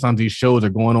 because a lot of times these shows are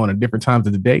going on at different times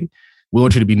of the day. We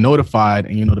want you to be notified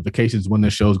and your notifications when the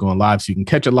show is going live so you can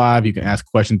catch it live. You can ask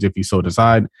questions if you so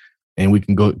decide, and we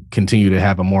can continue to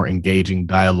have a more engaging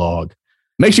dialogue.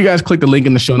 Make sure you guys click the link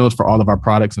in the show notes for all of our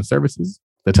products and services,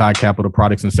 the Tide Capital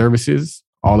products and services,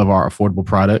 all of our affordable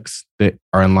products that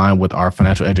are in line with our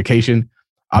financial education,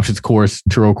 options course,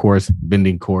 Turo course,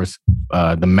 vending course,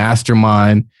 the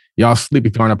mastermind. Y'all sleep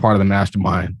if you aren't a part of the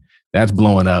mastermind. That's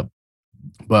blowing up.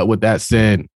 But with that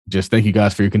said, just thank you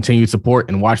guys for your continued support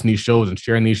and watching these shows and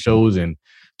sharing these shows and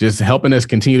just helping us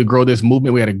continue to grow this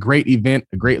movement. We had a great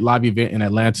live event in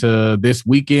Atlanta this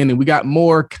weekend, and we got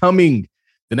more coming.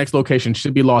 The next location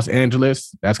should be Los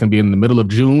Angeles. That's going to be in the middle of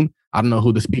June. I don't know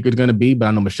who the speaker is going to be, but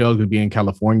I know Michelle's going to be in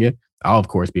California. I'll, of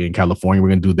course, be in California. We're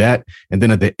going to do that. And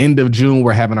then at the end of June,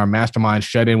 we're having our mastermind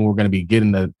shut-in. We're going to be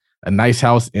getting a nice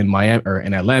house in Miami or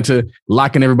in Atlanta,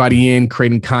 locking everybody in,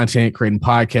 creating content, creating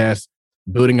podcasts,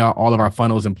 building out all of our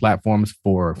funnels and platforms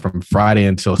from Friday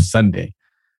until Sunday.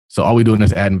 So all we're doing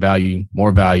is adding value,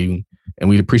 more value, and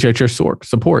we appreciate your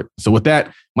support. So with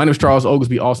that, my name is Charles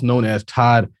Oglesby, also known as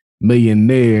Todd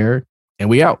Millionaire, and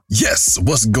we out. Yes,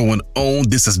 what's going on?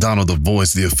 This is Donald the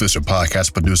Voice, the official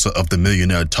podcast producer of the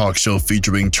Millionaire Talk Show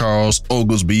featuring Charles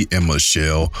Oglesby and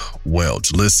Michelle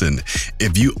Welch. Listen,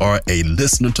 if you are a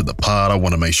listener to the pod, I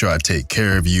want to make sure I take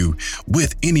care of you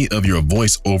with any of your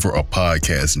voiceover or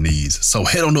podcast needs. So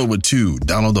head on over to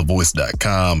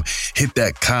donaldthevoice.com, hit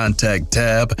that contact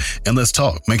tab, and let's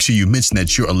talk. Make sure you mention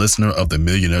that you're a listener of the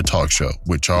Millionaire Talk Show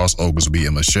with Charles Oglesby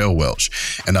and Michelle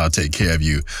Welch, and I'll take care of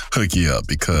you, hook you up,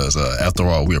 because after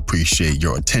all, we appreciate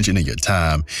your attention and your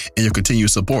time and your continued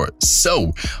support.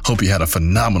 So, hope you had a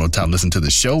phenomenal time listening to the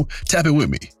show. Tap it with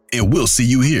me, and we'll see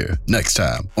you here next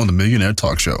time on the Millionaire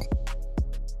Talk Show.